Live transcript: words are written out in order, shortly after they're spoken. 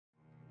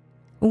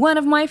One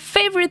of my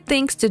favorite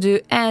things to do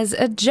as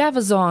a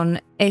Javazon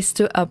is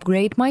to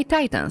upgrade my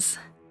titans.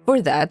 For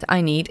that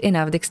I need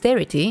enough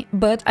dexterity,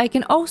 but I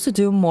can also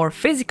do more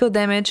physical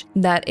damage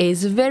that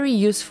is very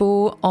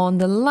useful on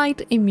the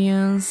light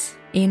immunes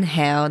in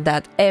hell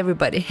that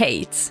everybody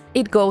hates.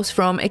 It goes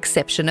from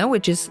exceptional,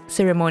 which is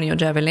ceremonial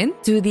javelin,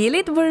 to the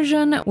elite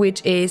version,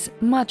 which is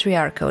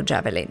matriarchal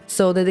javelin.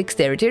 So the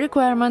dexterity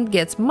requirement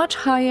gets much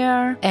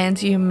higher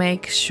and you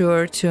make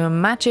sure to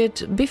match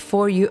it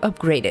before you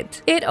upgrade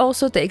it. It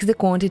also takes the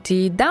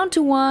quantity down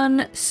to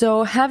 1,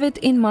 so have it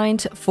in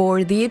mind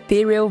for the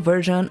ethereal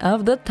version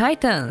of the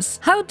titans.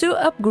 How to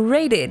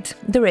upgrade it?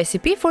 The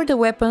recipe for the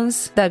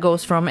weapons that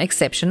goes from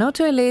exceptional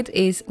to elite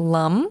is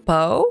Lum,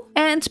 Poe,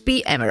 and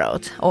P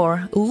Emerald,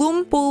 or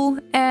Lumpul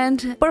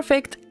and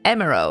Perfect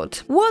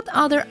Emerald. What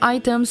other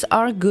items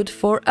are good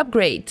for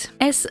upgrade?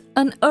 As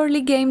an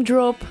early game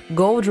drop,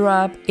 Gold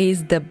Drop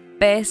is the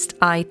best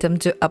item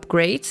to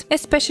upgrade,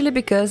 especially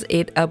because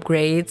it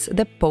upgrades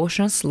the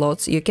potion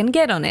slots you can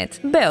get on it.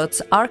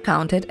 Belts are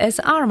counted as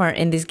armor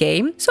in this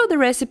game, so the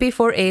recipe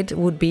for it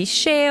would be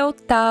Shale,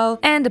 Tal,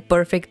 and a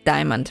Perfect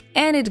Diamond.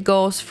 And it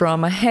goes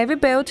from a heavy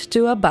belt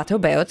to a battle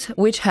belt,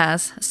 which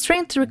has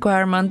strength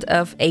requirement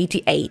of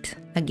 88.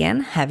 Again,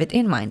 have it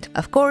in mind.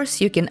 Of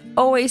course, you can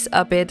always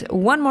up it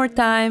one more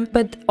time,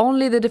 but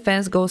only the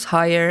defense goes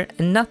higher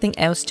and nothing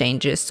else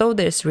changes, so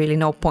there's really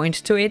no point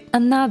to it.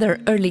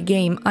 Another early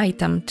game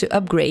item to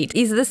upgrade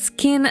is the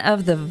skin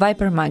of the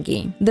Viper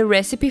Magi. The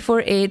recipe for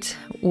it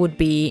would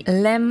be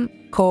Lem,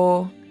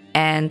 Ko,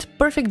 and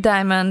Perfect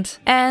Diamond,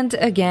 and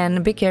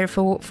again be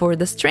careful for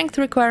the strength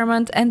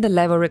requirement and the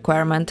level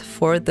requirement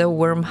for the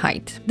worm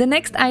height. The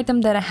next item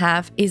that I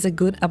have is a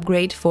good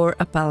upgrade for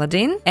a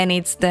paladin, and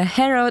it's the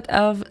Herald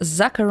of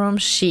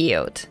Zakharum's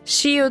shield.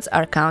 Shields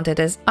are counted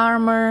as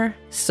armor,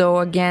 so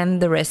again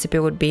the recipe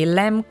would be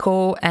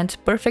Lemko and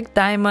Perfect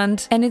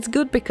Diamond, and it's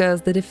good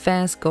because the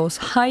defense goes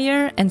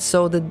higher and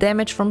so the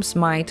damage from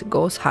smite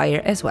goes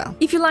higher as well.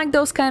 If you like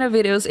those kind of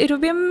videos, it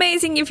would be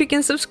amazing if you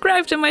can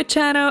subscribe to my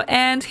channel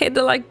and hit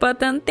the like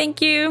button,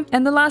 thank you!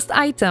 And the last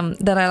item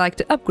that I like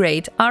to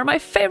upgrade are my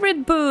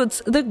favorite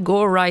boots, the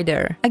Gore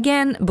Rider.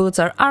 Again, boots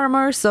are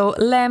armor, so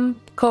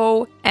Lem,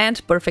 Ko,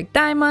 and Perfect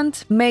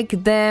Diamond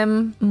make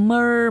them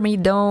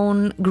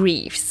Myrmidon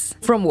Greaves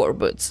from War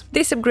Boots.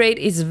 This upgrade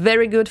is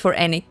very good for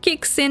any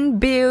kicks in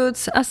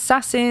builds,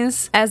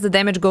 assassins, as the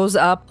damage goes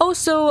up.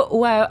 Also,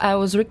 while I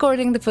was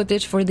recording the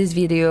footage for this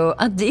video,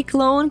 a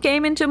D-clone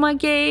came into my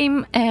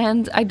game,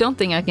 and I don't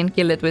think I can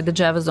kill it with the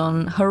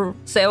Javazon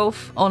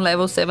herself on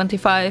level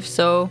 75,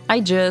 so I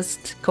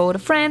just called a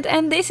friend,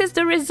 and this is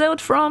the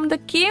result from the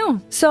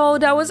kill. So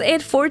that was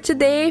it for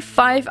today,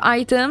 5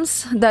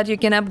 items that you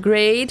can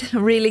upgrade.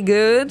 Really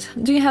good.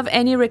 Do you have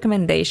any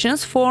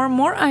recommendations for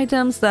more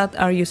items that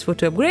are useful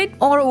to upgrade?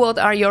 Or what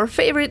are your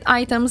favorite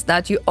items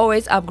that you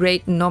always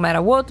upgrade no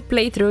matter what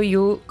playthrough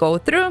you go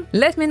through?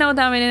 Let me know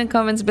down in the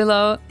comments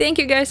below. Thank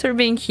you guys for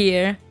being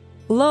here.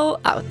 Low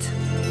out.